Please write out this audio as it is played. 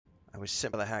was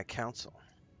sent by the High Council.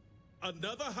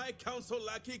 Another High Council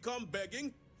lackey come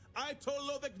begging? I told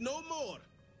Lovick no more.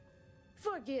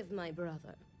 Forgive my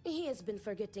brother. He has been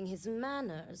forgetting his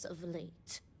manners of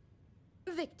late.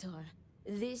 Victor,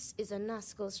 this is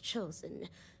Anaskel's chosen.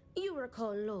 You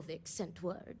recall Lovick sent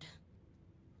word.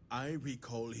 I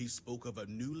recall he spoke of a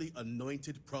newly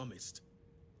anointed promised.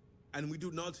 And we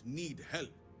do not need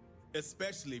help,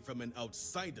 especially from an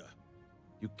outsider.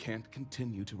 You can't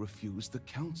continue to refuse the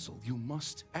council. You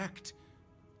must act.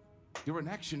 Your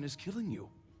inaction is killing you.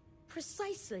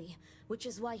 Precisely, which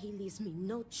is why he leaves me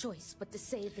no choice but to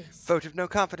say this. Vote of no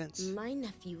confidence. My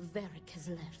nephew Varric has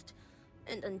left,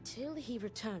 and until he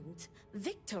returns,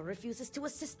 Victor refuses to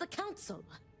assist the council.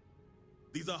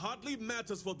 These are hardly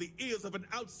matters for the ears of an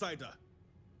outsider.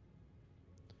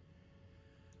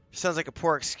 Sounds like a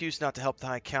poor excuse not to help the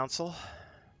High Council.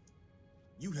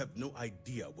 You have no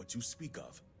idea what you speak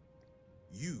of.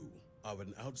 You are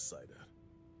an outsider.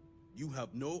 You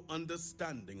have no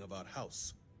understanding of our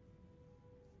house.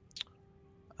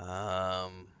 I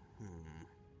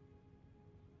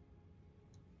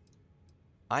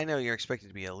know you're expected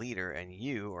to be a leader, and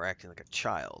you are acting like a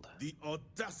child. The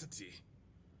audacity!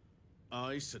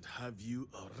 I should have you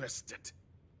arrested.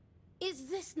 Is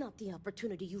this not the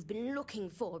opportunity you've been looking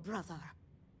for, brother?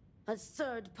 A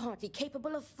third party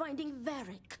capable of finding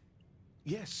Varric?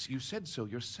 Yes, you said so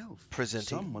yourself.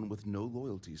 Presenting. Someone with no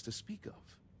loyalties to speak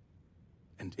of.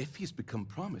 And if he's become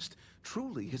promised,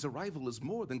 truly his arrival is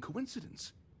more than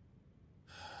coincidence.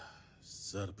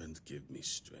 Serpent, give me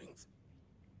strength.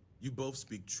 You both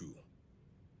speak true.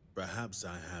 Perhaps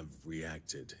I have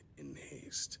reacted in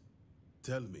haste.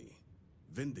 Tell me,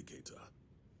 Vindicator,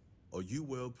 are you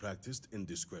well practiced in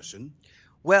discretion?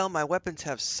 Well, my weapons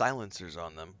have silencers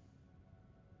on them.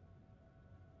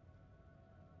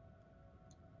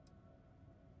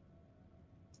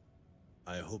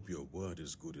 I hope your word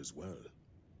is good as well.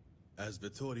 As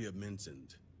Vittoria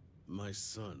mentioned, my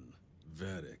son,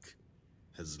 Varric,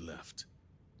 has left.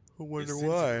 I wonder Essentially,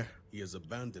 why. He has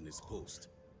abandoned his post.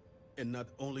 And not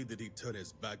only did he turn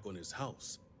his back on his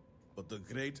house, but the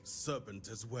great serpent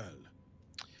as well.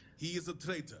 He is a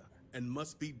traitor and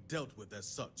must be dealt with as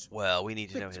such. Well, we need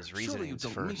to know Victor, his surely you reasonings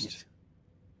don't mean first. it.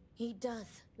 He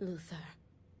does, Luther.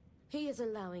 He is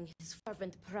allowing his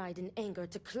fervent pride and anger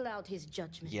to cloud his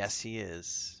judgment. Yes, he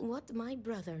is. What my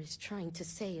brother is trying to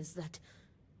say is that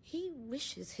he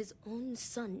wishes his own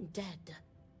son dead.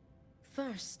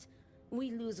 First,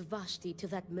 we lose Vashti to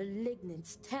that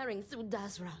malignance tearing through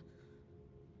Dazra.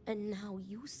 And now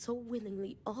you so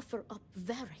willingly offer up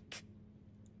Varric.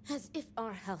 As if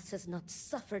our house has not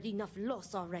suffered enough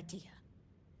loss already.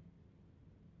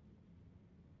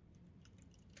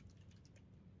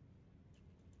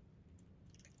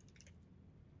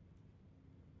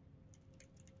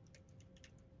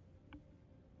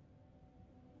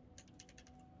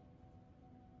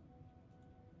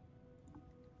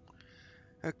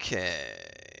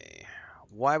 Okay.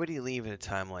 Why would he leave at a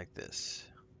time like this?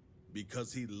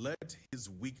 Because he let his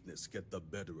weakness get the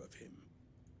better of him.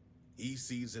 He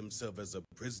sees himself as a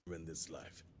prisoner in this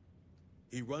life.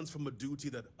 He runs from a duty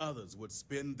that others would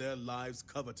spend their lives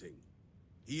coveting.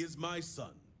 He is my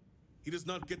son. He does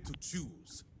not get to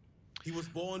choose. He was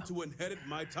born to inherit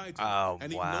my title,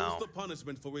 and he knows the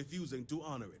punishment for refusing to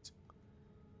honor it.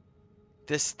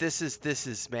 This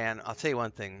is, man, I'll tell you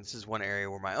one thing. This is one area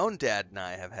where my own dad and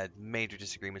I have had major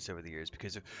disagreements over the years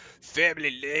because of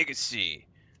family legacy.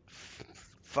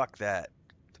 Fuck that.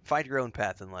 Find your own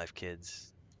path in life,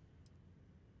 kids.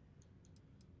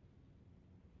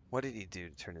 What did he do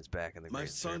to turn his back on the My great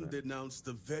son servant? denounced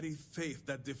the very faith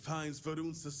that defines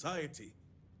Varun society.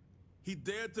 He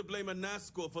dared to blame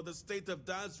Anaskor for the state of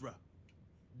Dazra.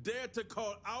 Dared to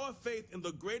call our faith in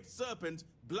the great serpent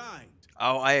blind.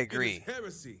 Oh, I agree. It is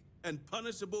heresy and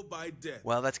punishable by death.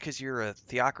 Well, that's because you're a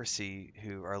theocracy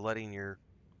who are letting your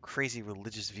crazy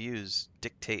religious views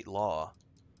dictate law.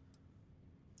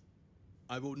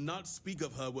 I will not speak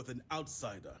of her with an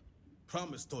outsider,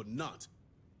 promised or not.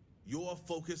 Your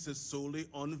focus is solely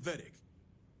on Varric.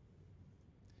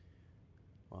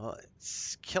 Well,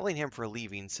 killing him for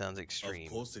leaving sounds extreme.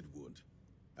 Of course it would.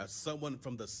 As someone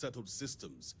from the settled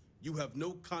systems, you have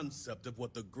no concept of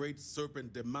what the great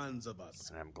serpent demands of us.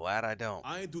 And I'm glad I don't.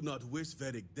 I do not wish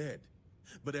Varric dead,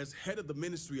 but as head of the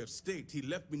Ministry of State, he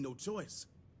left me no choice.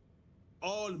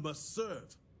 All must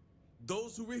serve.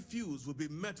 Those who refuse will be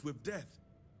met with death.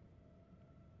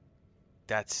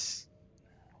 That's...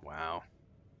 wow.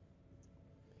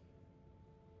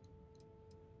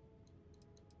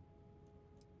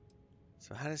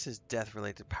 So how does his death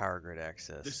relate to power grid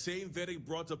access? The shame Varric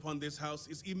brought upon this house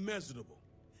is immeasurable.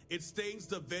 It stains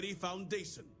the very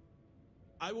foundation.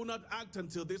 I will not act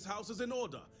until this house is in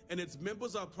order and its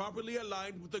members are properly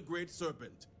aligned with the Great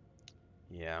Serpent.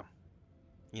 Yeah.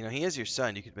 You know, he is your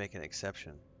son. You could make an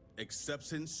exception.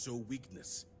 Exceptions show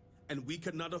weakness, and we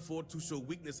cannot afford to show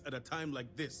weakness at a time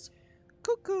like this.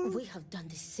 Cuckoo. We have done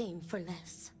the same for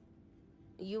less.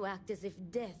 You act as if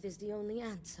death is the only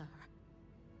answer.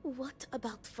 What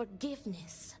about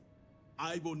forgiveness?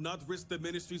 I will not risk the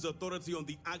ministry's authority on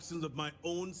the actions of my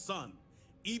own son,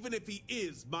 even if he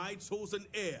is my chosen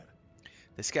heir.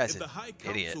 This guy's If the an High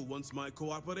idiot. Council wants my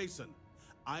cooperation,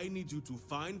 I need you to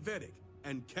find Vedic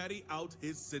and carry out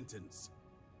his sentence.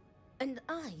 And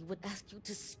I would ask you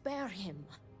to spare him.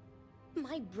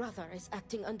 My brother is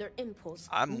acting under impulse,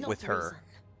 I'm not with her. reason.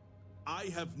 I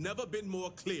have never been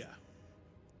more clear.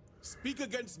 Speak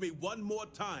against me one more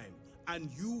time,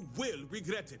 and you will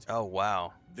regret it. Oh,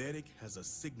 wow. Vedic has a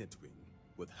signet ring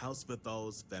with House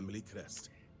Vithal's family crest.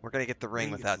 We're going to get the ring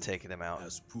Bring it without to taking me him out.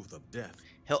 as proof of death.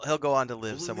 He'll go on to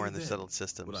live Only somewhere in the then settled will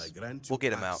systems. I grant We'll you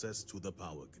get him out. access to the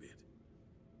power grid.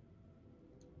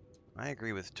 I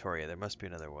agree with Toria. There must be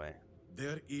another way.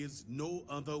 There is no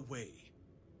other way.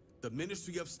 The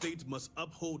Ministry of State must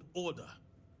uphold order,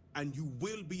 and you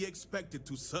will be expected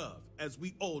to serve, as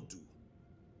we all do.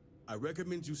 I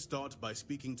recommend you start by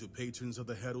speaking to patrons of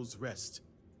the Herald's Rest.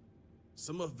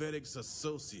 Some of Vedic's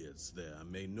associates there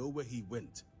may know where he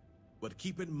went, but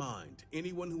keep in mind,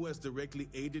 anyone who has directly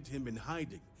aided him in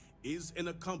hiding is an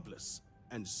accomplice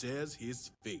and shares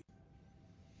his fate.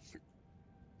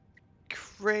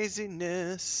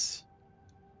 Craziness.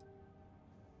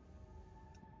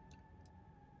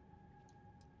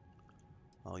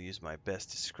 I'll use my best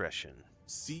discretion.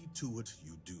 See to it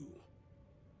you do.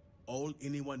 All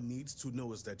anyone needs to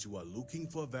know is that you are looking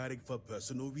for Vedic for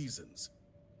personal reasons.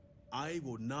 I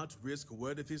will not risk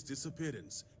word of his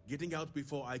disappearance getting out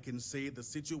before I can say the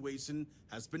situation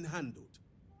has been handled.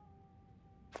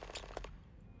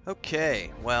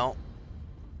 Okay, well,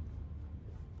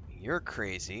 you're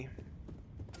crazy.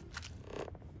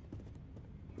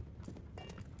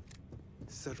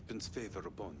 Serpent's favor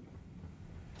upon you.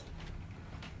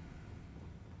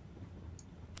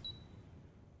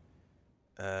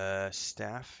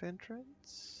 Staff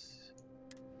entrance?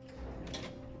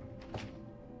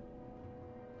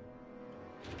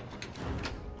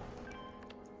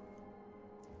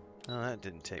 Oh, that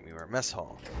didn't take me where. Mess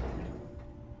hall.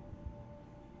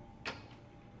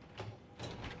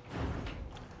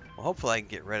 Well, hopefully I can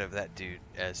get rid of that dude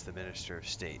as the Minister of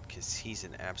State, because he's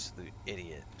an absolute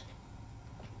idiot.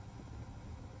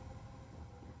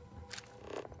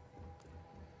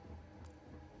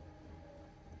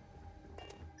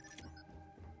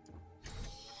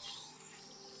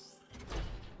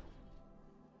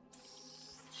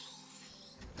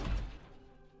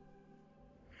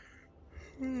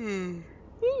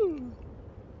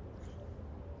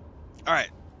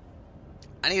 Alright.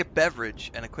 I need a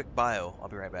beverage and a quick bio. I'll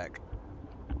be right back.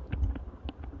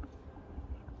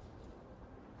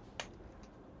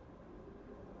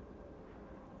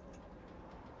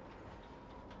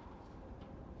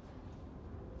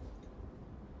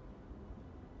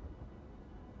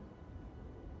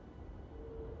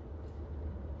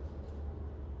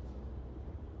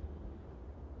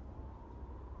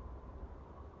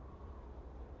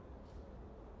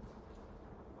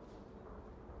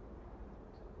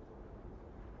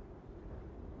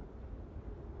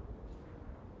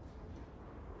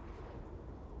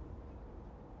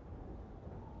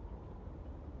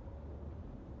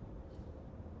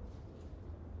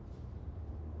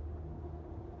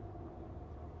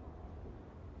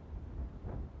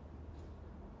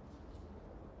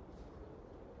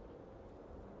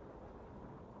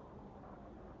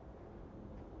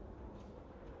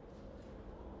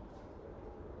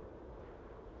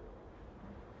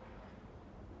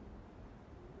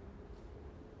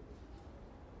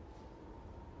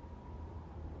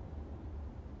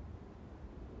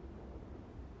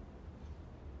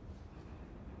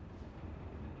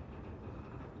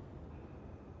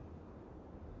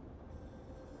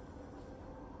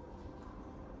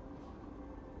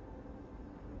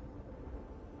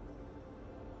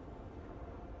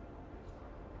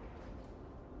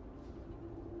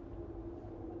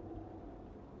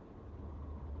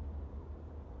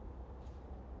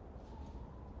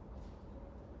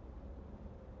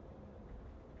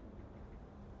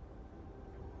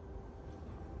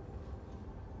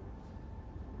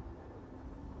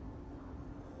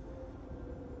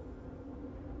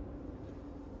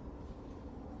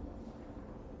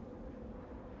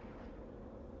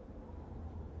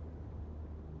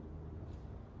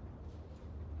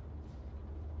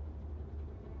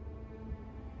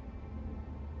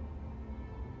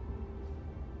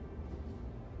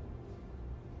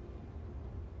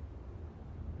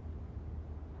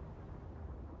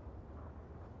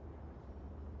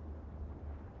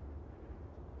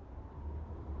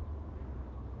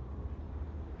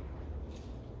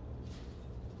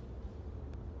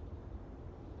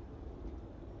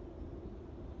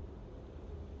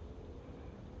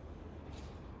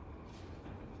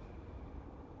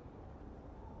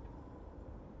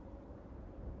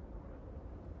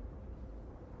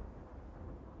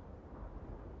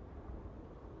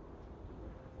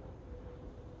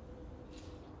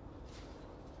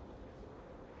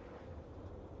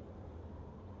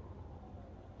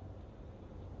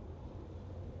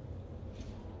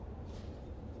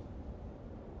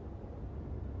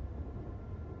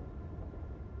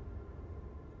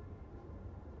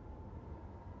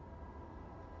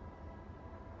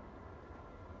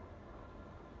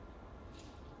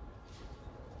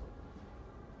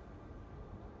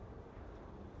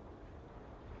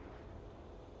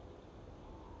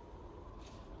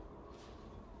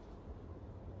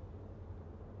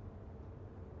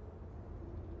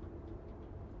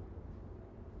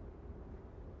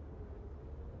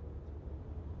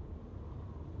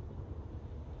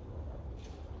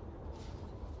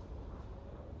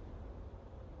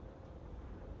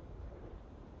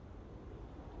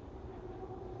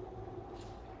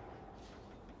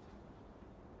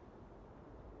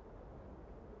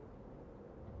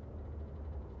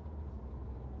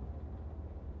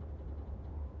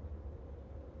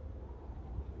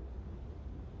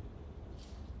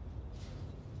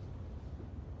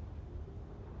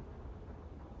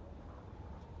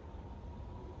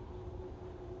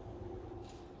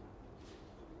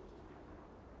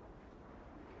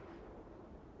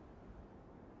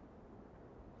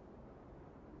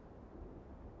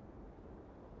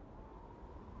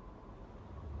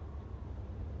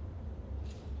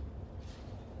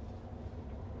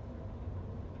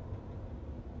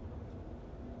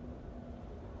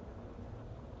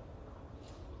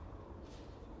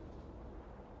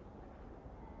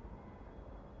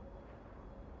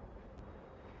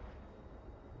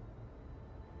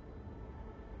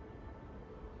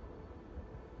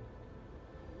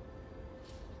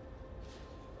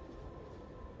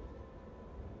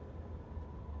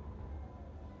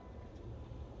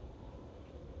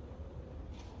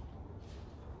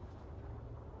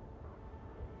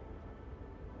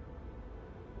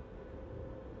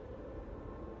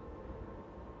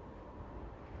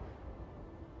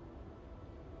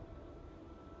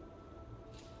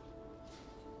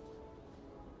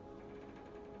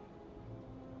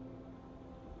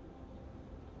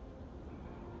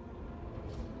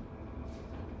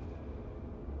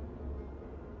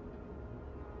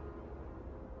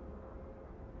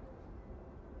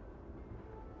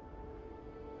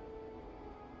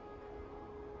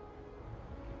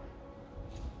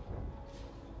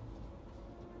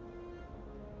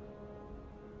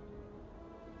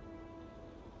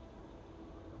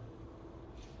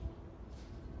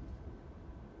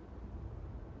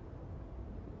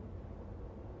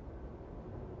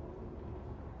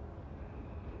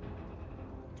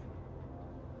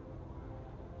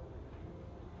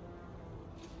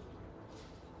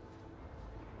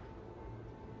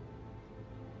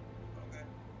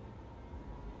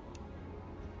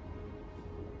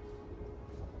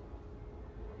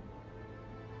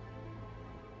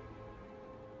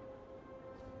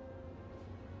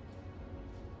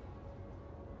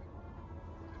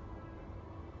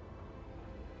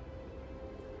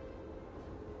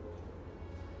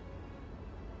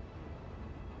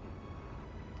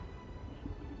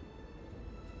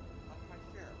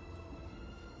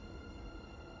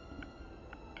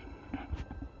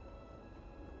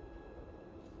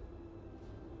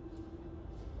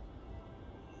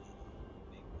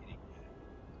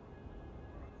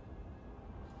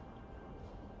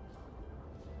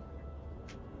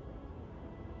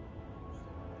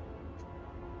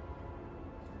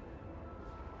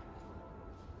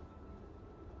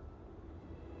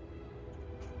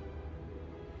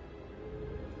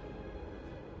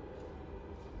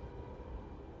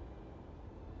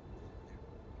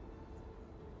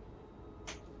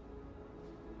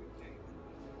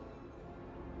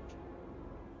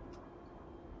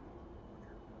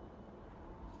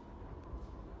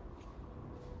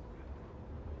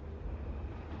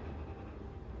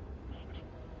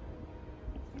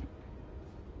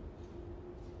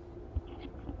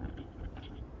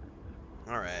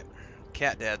 Alright.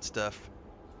 Cat dad stuff.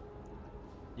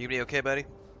 You gonna be okay, buddy?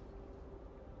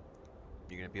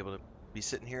 You gonna be able to be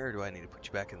sitting here, or do I need to put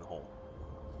you back in the hole?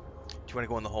 Do you want to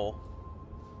go in the hole?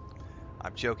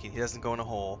 I'm joking. He doesn't go in a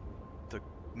hole. The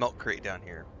milk crate down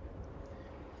here.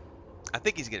 I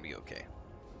think he's gonna be okay.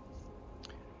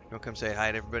 You wanna come say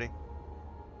hi to everybody?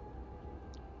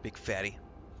 Big fatty.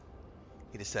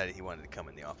 He decided he wanted to come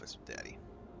in the office with Daddy.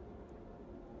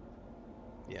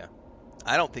 Yeah.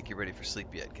 I don't think you're ready for sleep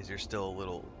yet, because you're still a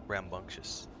little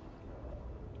rambunctious.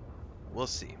 We'll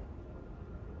see.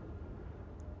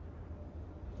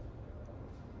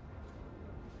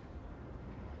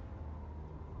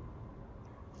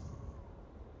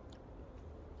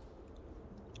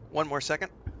 One more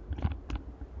second.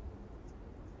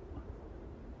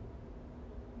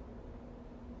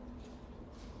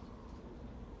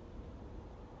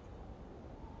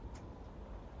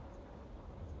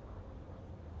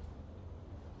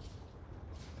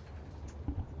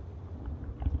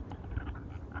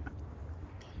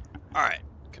 Alright,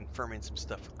 confirming some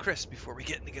stuff with Chris before we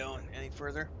get into going any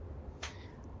further.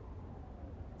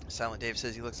 Silent Dave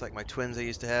says he looks like my twins I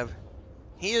used to have.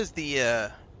 He is the,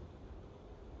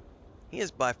 he is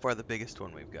by far the biggest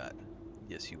one we've got.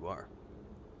 Yes, you are.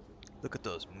 Look at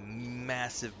those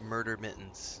massive murder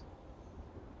mittens.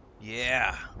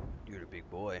 Yeah, you're a big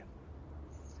boy.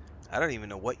 I don't even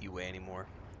know what you weigh anymore.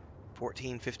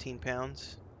 14, 15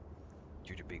 pounds?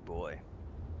 You're a big boy.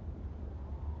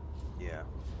 Yeah.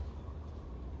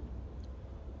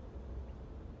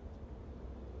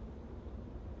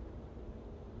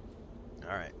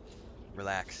 Alright.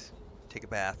 Relax. Take a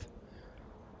bath.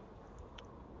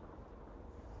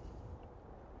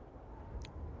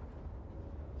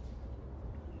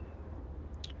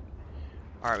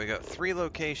 Alright, we got 3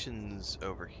 locations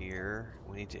over here.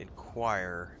 We need to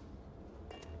inquire.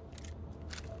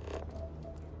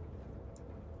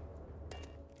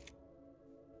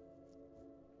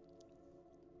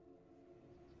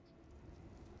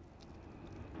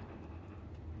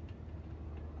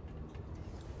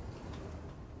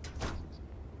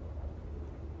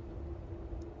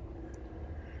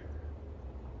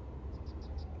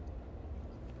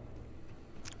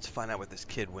 Let's find out where this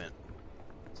kid went.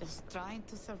 Just trying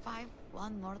to survive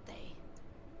one more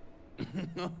day.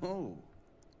 Oh,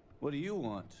 what do you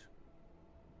want?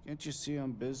 Can't you see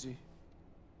I'm busy?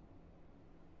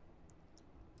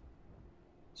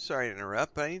 Sorry to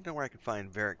interrupt, but I need to know where I can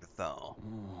find Varric the Thal.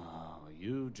 Oh,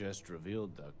 you just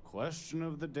revealed the question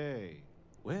of the day.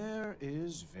 Where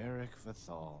is Varric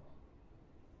Vathal?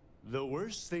 The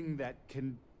worst thing that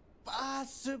can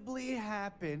possibly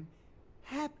happen,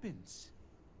 happens.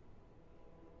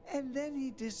 And then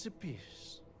he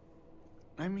disappears.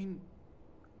 I mean,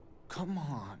 come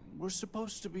on, we're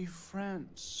supposed to be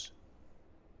friends.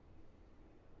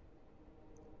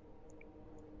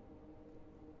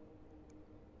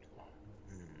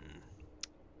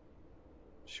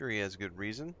 Sure he has good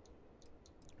reason.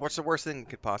 What's the worst thing that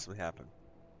could possibly happen?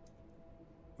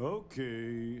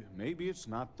 Okay, maybe it's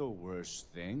not the worst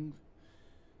thing,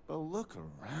 but look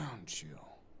around you.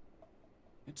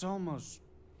 It's almost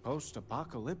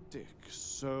post-apocalyptic,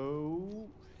 so...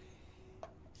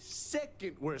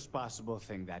 Second worst possible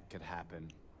thing that could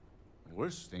happen. The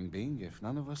worst thing being if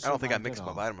none of us I don't think I survived mixed at my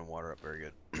all. vitamin water up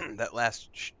very good. that last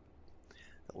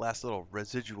little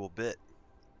residual bit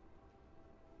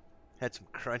had some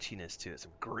crunchiness to it,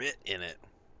 some grit in it.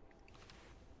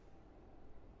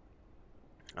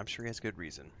 I'm sure he has good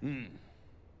reason.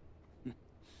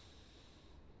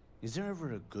 Is there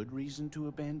ever a good reason to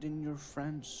abandon your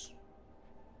friends?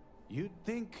 You'd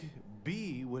think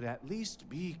B would at least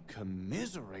be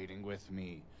commiserating with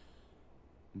me.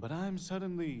 But I'm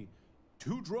suddenly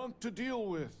too drunk to deal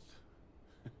with.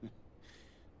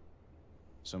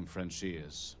 Some friend she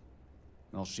is.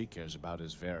 All she cares about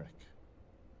is Varric.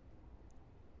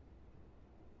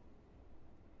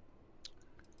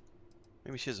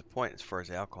 Maybe she has a point as far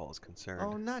as alcohol is concerned.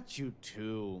 Oh, not you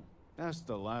too. That's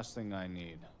the last thing I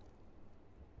need.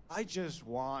 I just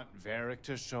want Varric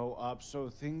to show up so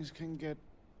things can get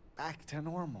back to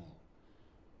normal.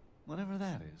 Whatever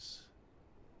that is.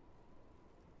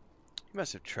 He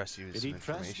must have trusted you with Did some he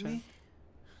trust information.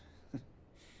 me?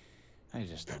 I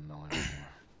just don't know anymore.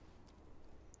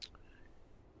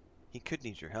 He could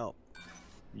need your help.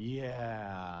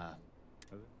 Yeah.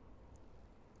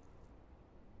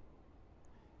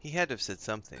 He had to have said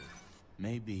something.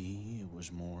 Maybe it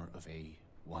was more of a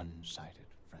one-sided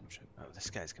friendship. Oh, this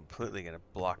guy's completely gonna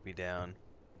block me down.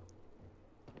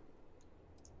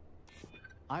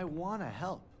 I want to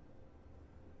help,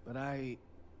 but I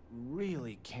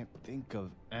really can't think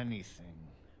of anything.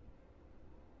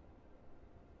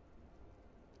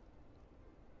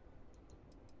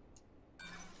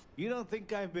 You don't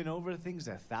think I've been over things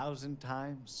 1,000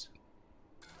 times?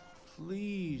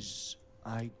 Please,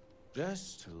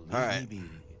 just leave All right. me be.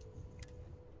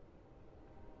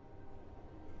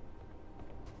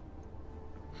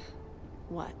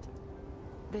 What?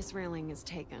 This railing is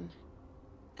taken.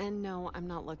 And no, I'm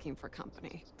not looking for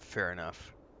company. Fair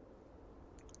enough.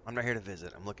 I'm not here to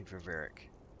visit. I'm looking for Varric.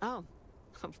 Oh,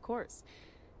 of course.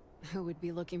 Who would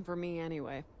be looking for me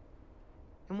anyway?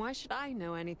 And why should I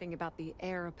know anything about the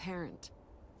heir apparent?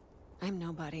 I'm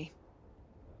nobody.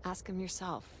 Ask him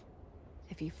yourself,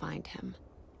 if you find him.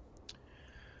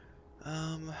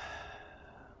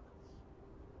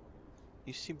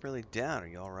 You seem really down. Are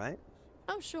you alright?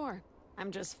 Oh, sure.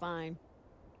 I'm just fine.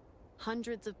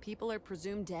 Hundreds of people are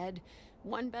presumed dead.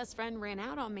 One best friend ran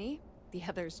out on me. The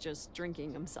other's just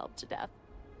drinking himself to death.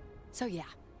 So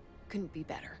yeah, couldn't be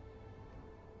better.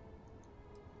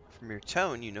 From your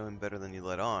tone, you know him better than you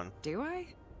let on. Do I?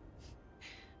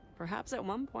 Perhaps at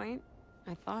one point,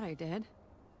 I thought I did.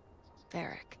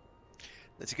 Varric.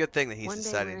 It's a good thing that he's One day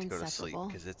deciding we're to go to sleep, inseparable.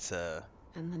 because it's,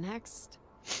 And the next,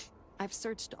 I've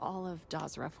searched all of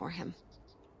Dazra for him.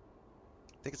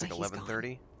 I think it's like But he's gone.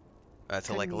 11:30. It's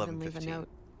like Couldn't even leave a 11:15. note.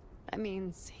 That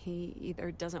means he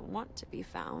either doesn't want to be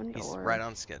found He's or... right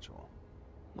on schedule.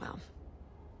 Well,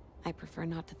 I prefer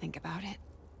not to think about it.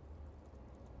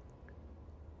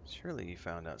 Surely you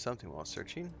found out something while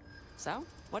searching. So,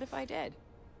 what if I did?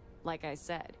 Like I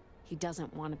said, he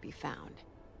doesn't want to be found.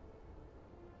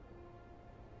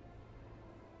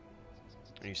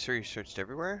 Are you sure you searched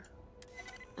everywhere?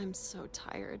 I'm so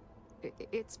tired.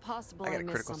 It's possible I got a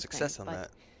missed critical something, success on but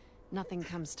that. nothing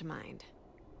comes to mind.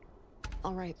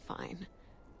 All right, fine.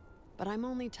 But I'm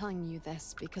only telling you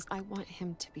this because I want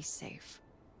him to be safe.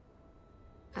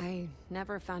 I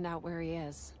never found out where he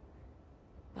is.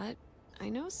 But I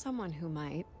know someone who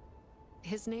might.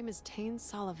 His name is Tain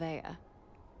Salavea.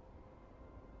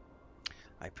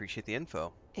 I appreciate the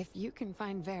info. If you can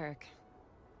find Varric,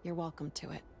 you're welcome to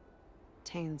it.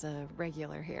 Tain's a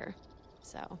regular here.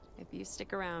 So, if you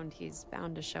stick around, he's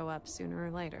bound to show up sooner or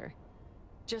later.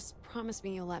 Just promise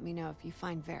me you'll let me know if you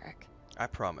find Varric. I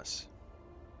promise.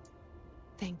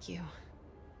 Thank you.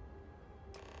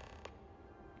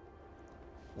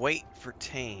 Wait for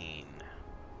Tain.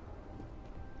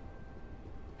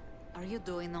 Are you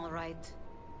doing all right?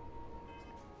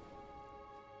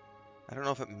 I don't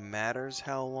know if it matters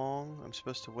how long I'm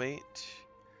supposed to wait.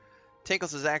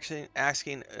 Tinkles is actually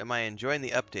asking, am I enjoying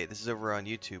the update? This is over on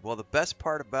YouTube. Well, the best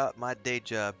part about my day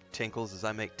job, Tinkles, is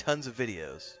I make tons of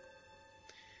videos.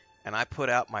 And I put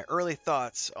out my early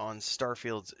thoughts on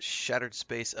Starfield's Shattered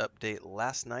Space update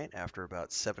last night after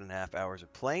about 7.5 hours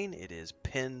of playing. It is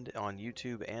pinned on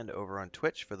YouTube and over on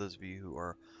Twitch for those of you who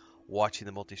are watching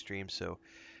the multi-stream. So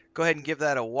go ahead and give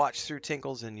that a watch through,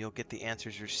 Tinkles, and you'll get the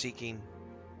answers you're seeking.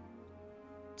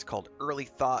 It's called Early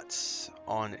Thoughts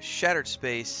on Shattered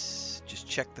Space. Just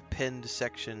check the pinned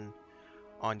section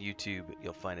on YouTube.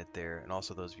 You'll find it there. And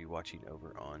also those of you watching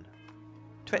over on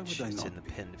Twitch, would I it's not in the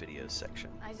be? pinned videos section.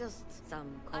 I just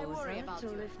I worry about to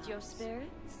your lift your house.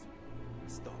 spirits.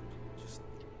 Stop. Just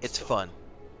It's stop. fun.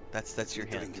 That's your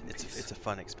You're hint. doing it, It's please. a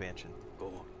fun expansion. Go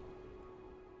on.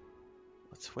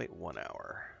 Let's wait 1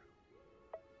 hour.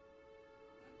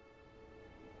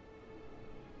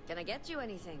 Can I get you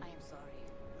anything? I am sorry.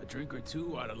 A drink or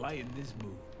two ought to lighten this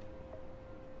mood.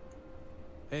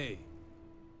 Hey,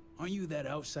 aren't you that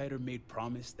outsider made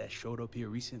promise that showed up here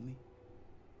recently?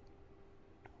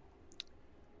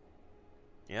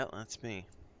 Yeah, that's me.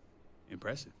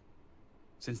 Impressive.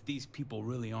 Since these people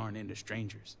really aren't into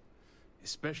strangers,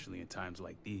 especially in times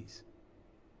like these.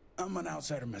 I'm an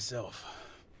outsider myself.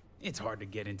 It's hard to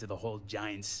get into the whole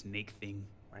giant snake thing.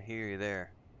 I hear you there.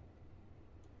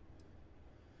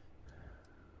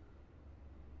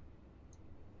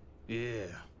 Yeah,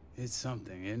 it's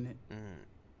something, isn't it? Mm.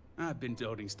 I've been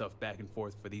toting stuff back and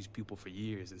forth for these people for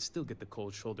years and still get the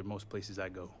cold shoulder most places I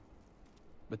go.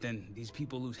 But then these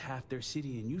people lose half their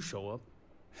city and you show up,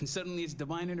 and suddenly it's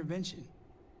divine intervention.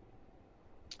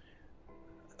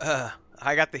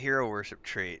 I got the hero worship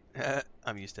trait.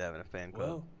 I'm used to having a fan club.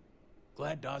 Well,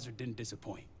 glad Dazra didn't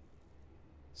disappoint.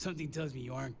 Something tells me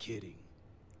you aren't kidding.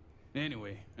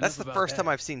 Anyway, That's enough the about first time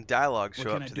that. I've seen dialogue What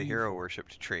show can up I to do the you hero for? worship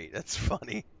trait. That's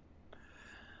funny.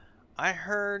 I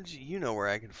heard you know where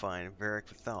I can find Varric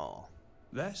Vithal.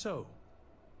 That's so.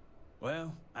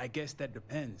 Well, I guess that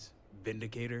depends,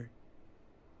 Vindicator.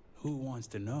 Who wants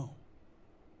to know?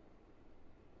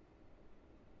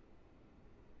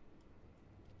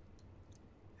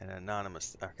 An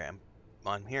anonymous. Okay,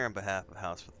 I'm here on behalf of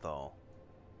House Vithal.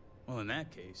 Well, in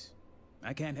that case,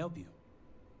 I can't help you.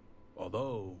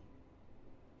 Although,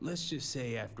 let's just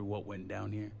say after what went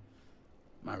down here,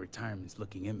 My retirement's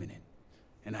looking imminent,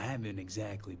 and I haven't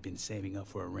exactly been saving up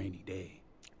for a rainy day.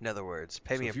 In other words,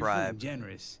 pay So me a if you're feeling bribe.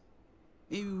 generous,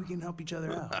 maybe we can help each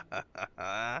other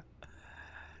out.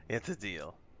 It's a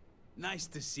deal. Nice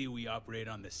to see we operate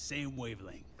on the same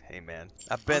wavelength. Hey man,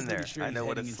 I've been I'm pretty there. sure I he's know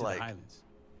what heading it's into like. the Highlands.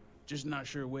 Just not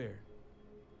sure where.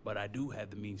 But I do have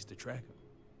the means to track him.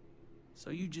 So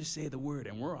you just say the word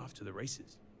and we're off to the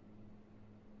races.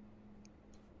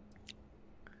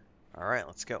 All right,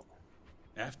 let's go.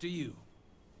 After you.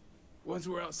 Once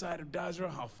we're outside of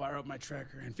Dazra, I'll fire up my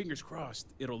tracker, and fingers crossed,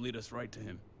 it'll lead us right to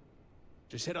him.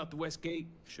 Just head out the west gate,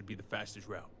 should be the fastest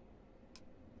route.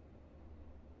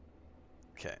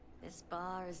 Okay. This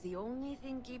bar is the only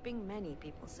thing keeping many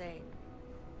people sane.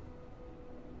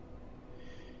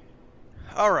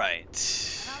 All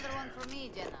right. Another one for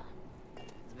me, Jenna.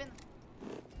 It's been...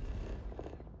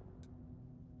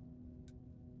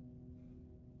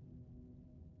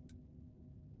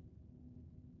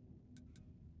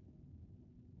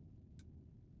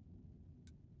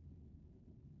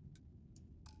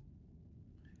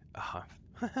 a hard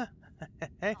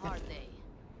day.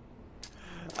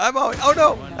 I'm always. Oh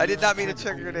no! I did not mean to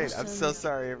chuck a grenade. I'm so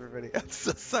sorry, everybody. I'm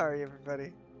so sorry,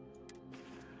 everybody.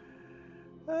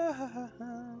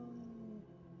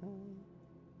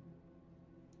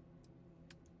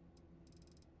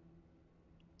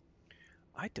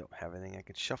 I don't have anything I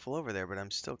could shuffle over there, but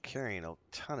I'm still carrying a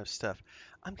ton of stuff.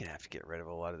 I'm gonna have to get rid of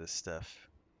a lot of this stuff.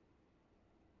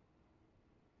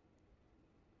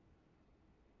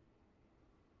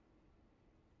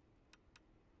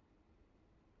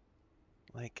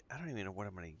 Like, I don't even know what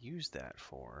I'm going to use that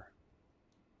for.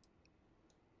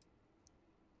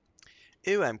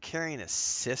 Ew, I'm carrying a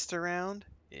cyst around?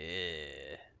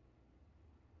 Yeah.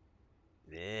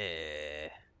 Yeah.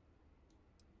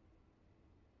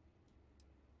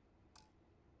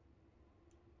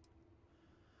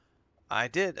 I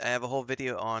did. I have a whole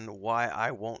video on why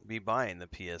I won't be buying the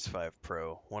PS5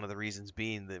 Pro. One of the reasons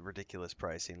being the ridiculous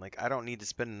pricing. Like, I don't need to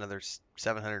spend another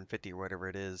 $750 or whatever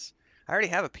it is. I already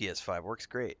have a PS5. Works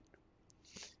great.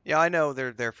 Yeah, I know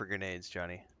they're there for grenades,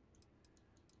 Johnny.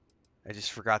 I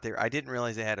just forgot I didn't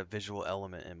realize they had a visual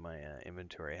element in my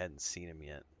inventory. I hadn't seen them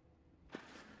yet.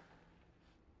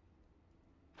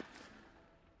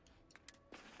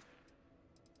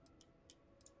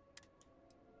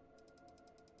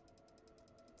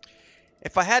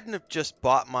 If I hadn't have just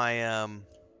bought my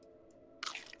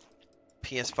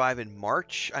PS5 in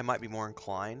March, I might be more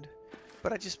inclined.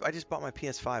 But I just bought my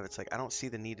PS5. It's like I don't see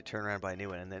the need to turn around and buy a new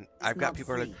one. And then I've got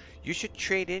people who are like, "You should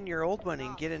trade in your old one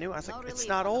and get a new one." I was like, "It's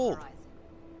not old."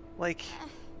 Like,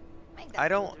 I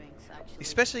don't,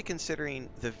 especially considering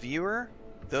the viewer,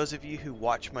 those of you who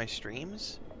watch my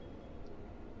streams,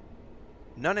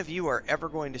 none of you are ever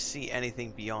going to see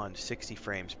anything beyond 60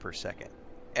 frames per second.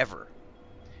 Ever.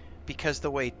 Because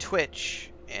the way Twitch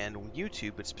and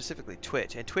YouTube, but specifically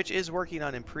Twitch, and Twitch is working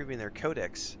on improving their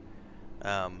codecs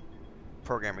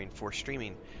programming for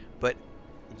streaming, but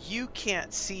you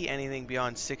can't see anything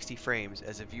beyond 60 frames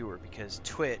as a viewer because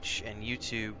Twitch and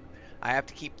YouTube, I have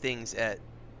to keep things at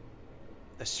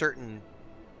a certain,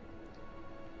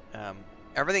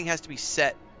 everything has to be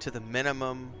set to the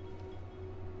minimum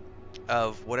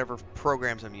of whatever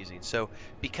programs I'm using. So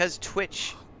because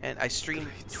Twitch, and I stream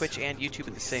Twitch and YouTube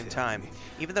at the same time,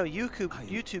 even though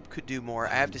YouTube could do more,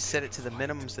 I have to set it to the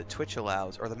minimums that Twitch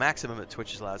allows, or the maximum that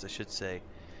Twitch allows, I should say.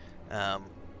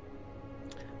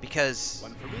 Because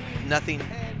nothing,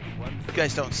 you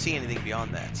guys don't see anything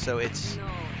beyond that. So it's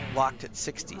locked at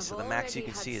 60, so the max you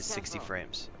can see is 60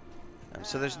 frames.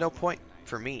 So there's no point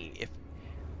for me.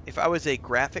 If I was a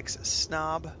graphics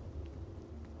snob,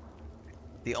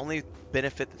 the only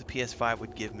benefit that the PS5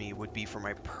 would give me would be for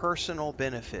my personal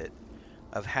benefit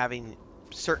of having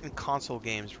certain console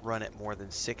games run at more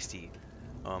than 60,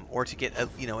 or to get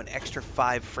an extra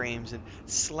 5 frames and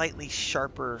slightly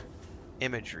sharper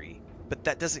imagery. But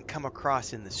that doesn't come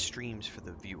across in the streams for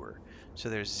the viewer. So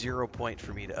there's 0 point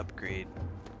for me to upgrade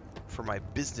for my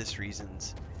business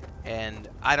reasons. And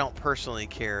I don't personally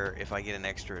care if I get an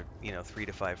extra, 3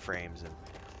 to 5 frames. And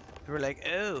we're like,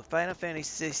 oh, Final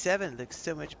Fantasy VII looks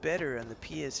so much better on the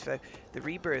PS5. The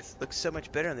Rebirth looks so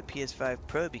much better on the PS5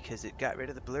 Pro because it got rid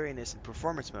of the blurriness in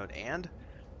performance mode. And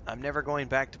I'm never going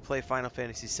back to play Final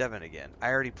Fantasy VII again. I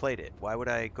already played it. Why would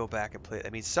I go back and play it? I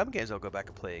mean, some games I'll go back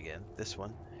and play again. This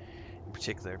one in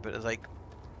particular. But it's like,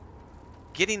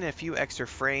 getting a few extra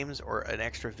frames or an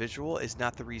extra visual is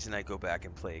not the reason I go back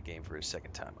and play a game for a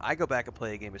second time. I go back and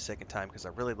play a game a second time because I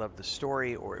really loved the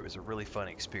story or it was a really fun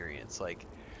experience. Like,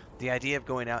 the idea of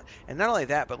going out, and not only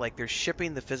that, but like they're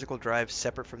shipping the physical drive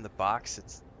separate from the box.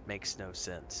 It makes no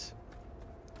sense.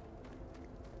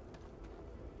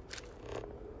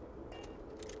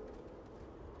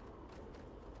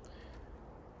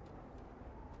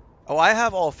 Oh, I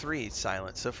have all three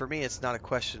silent, so for me it's not a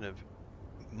question of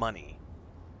money.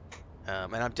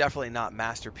 And I'm definitely not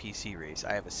Master PC Race.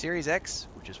 I have a Series X,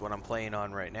 which is what I'm playing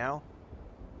on right now.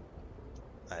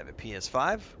 I have a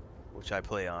PS5, which I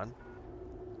play on.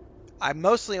 I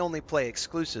mostly only play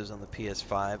exclusives on the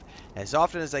PS5. As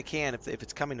often as I can, if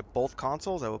it's coming to both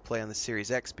consoles, I will play on the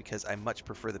Series X because I much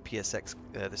prefer the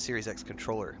Series X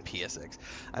controller. PSX.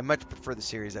 I much prefer the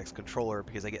Series X controller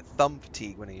because I get thumb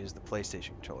fatigue when I use the PlayStation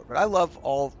controller. But I love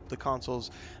all the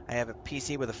consoles. I have a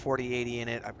PC with a 4080 in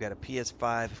it. I've got a PS5.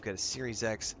 I've got a Series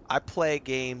X. I play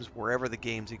games wherever the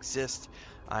games exist.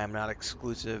 I am not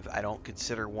exclusive. I don't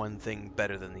consider one thing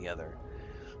better than the other.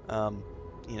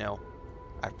 You know,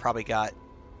 I've probably got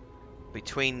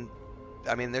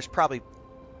there's probably,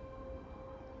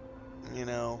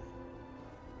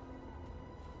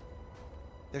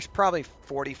 there's probably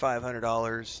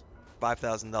 $4,500,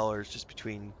 $5,000 just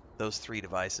between those three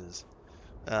devices.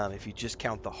 If you just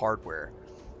count the hardware,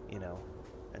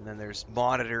 and then there's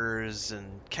monitors and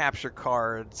capture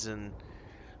cards, and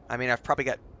I've probably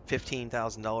got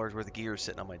 $15,000 worth of gear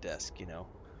sitting on my desk,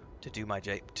 to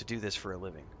do this for a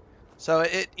living. So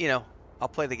I'll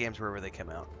play the games wherever they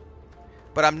come out.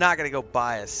 But I'm not going to go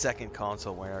buy a second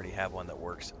console when I already have one that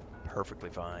works perfectly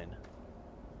fine.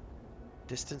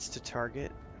 Distance to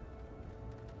target.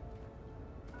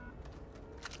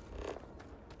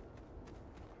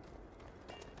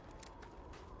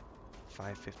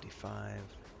 .555.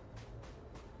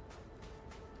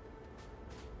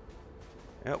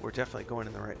 Oh, we're definitely going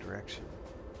in the right direction.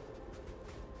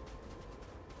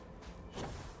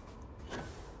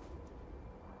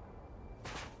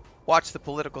 Watch the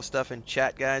political stuff in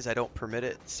chat, guys. I don't permit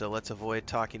it, so let's avoid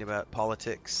talking about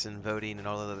politics and voting and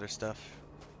all that other stuff.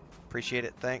 Appreciate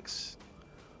it. Thanks.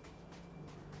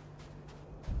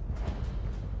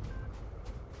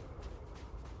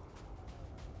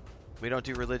 We don't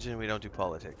do religion. We don't do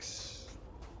politics.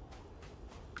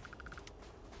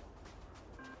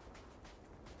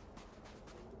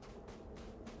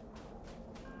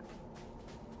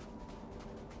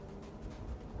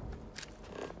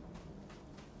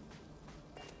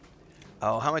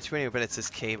 Oh, how much money? But it's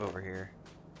this cave over here.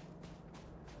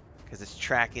 Because it's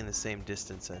tracking the same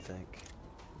distance, I think.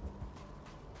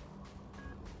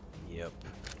 Yep.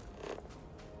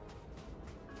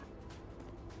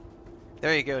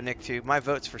 There you go, Nick, too. My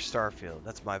vote's for Starfield.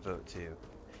 That's my vote, too.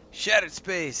 Shattered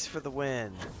Space for the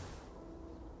win.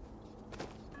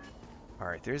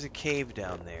 Alright, there's a cave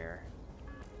down there.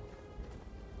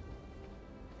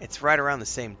 It's right around the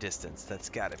same distance.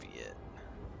 That's gotta be it.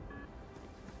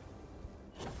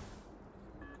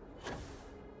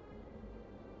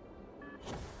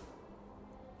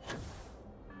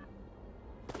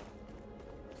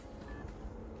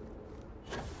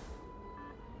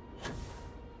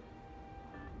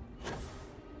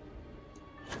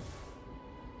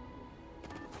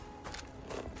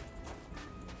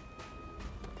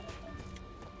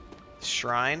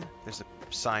 Shrine? There's a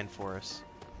sign for us.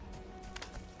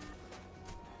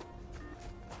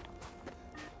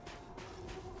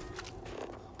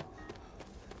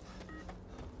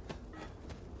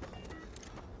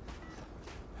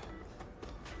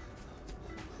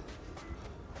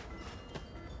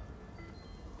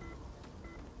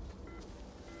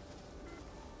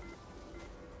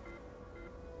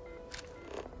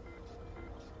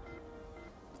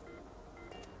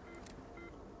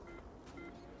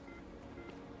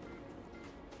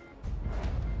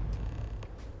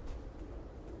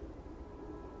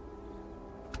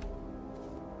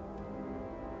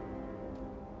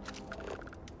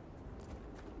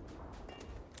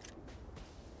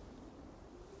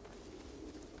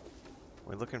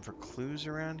 We're looking for clues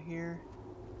around here.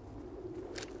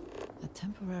 A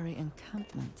temporary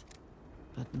encampment,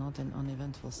 but not an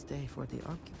uneventful stay for the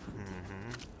occupant.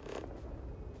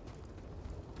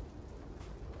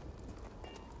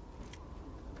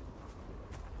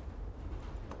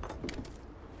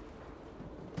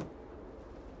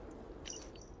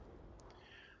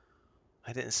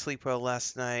 I didn't sleep well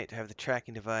last night. I have the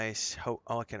tracking device.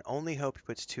 I can only hope he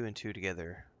puts 2 and 2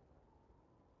 together.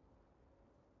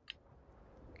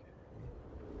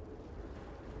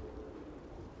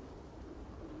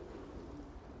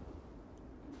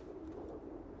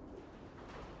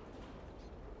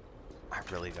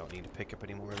 I really don't need to pick up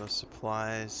any more of those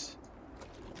supplies.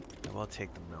 I will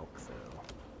take the milk,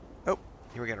 though. Oh,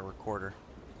 here we got a recorder.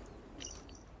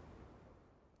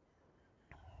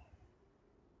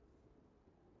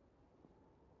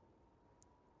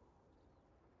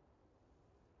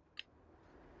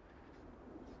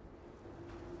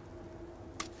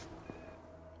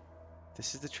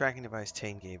 This is the tracking device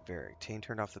Tane gave Varric. Tane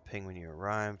turned off the ping when you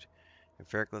arrived. If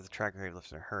Varric left the tracker here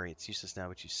left in a hurry, it's useless now,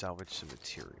 but you salvage some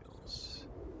materials.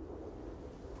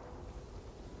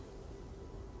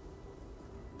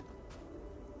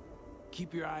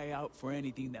 Keep your eye out for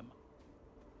anything that...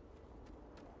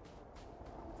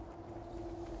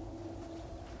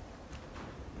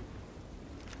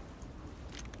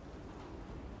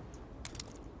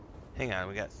 Hang on,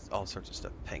 we got all sorts of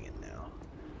stuff pinging now.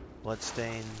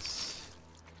 Bloodstains.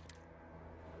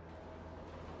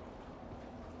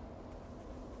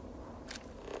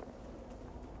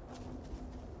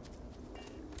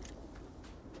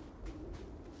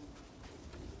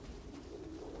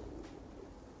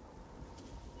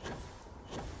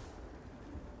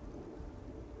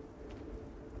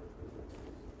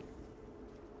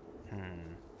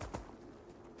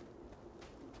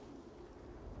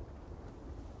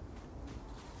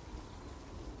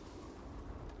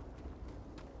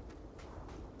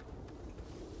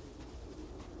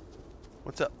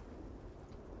 What's up?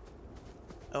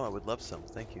 Oh, I would love some.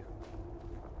 Thank you.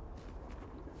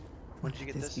 When did you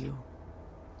get this? View.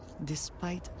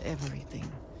 Despite everything,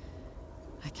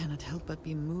 I cannot help but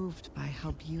be moved by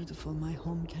how beautiful my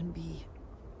home can be.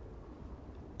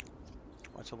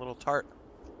 Watch a little tart.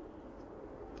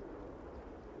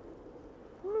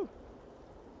 Woo.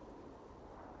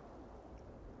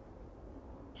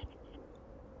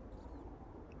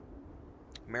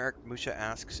 Merrick Musha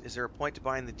asks, is there a point to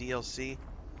buying the DLC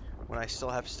when I still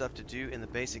have stuff to do in the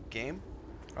basic game?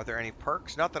 Are there any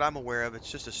perks? Not that I'm aware of, it's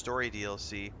just a story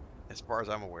DLC, as far as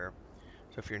I'm aware.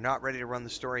 So if you're not ready to run the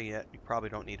story yet, you probably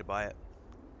don't need to buy it.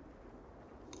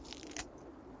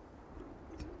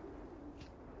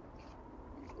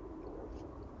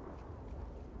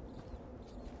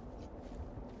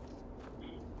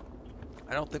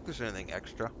 I don't think there's anything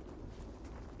extra.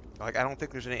 Like, I don't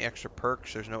think there's any extra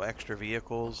perks. There's no extra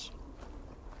vehicles.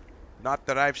 Not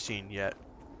that I've seen yet.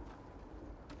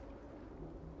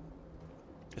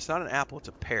 It's not an apple, it's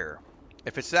a pear.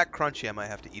 If it's that crunchy, I might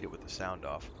have to eat it with the sound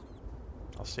off.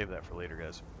 I'll save that for later,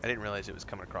 guys. I didn't realize it was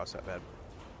coming across that bad.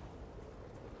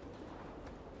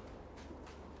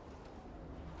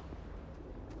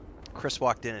 Chris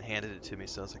walked in and handed it to me,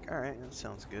 so I was like, alright, that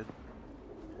sounds good.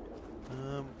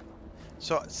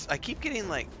 So I keep getting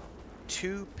like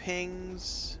 2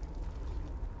 pings.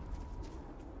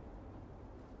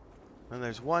 And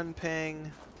there's 1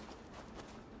 ping.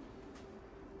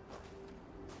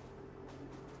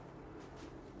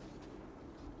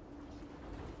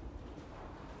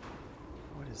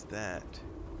 What is that?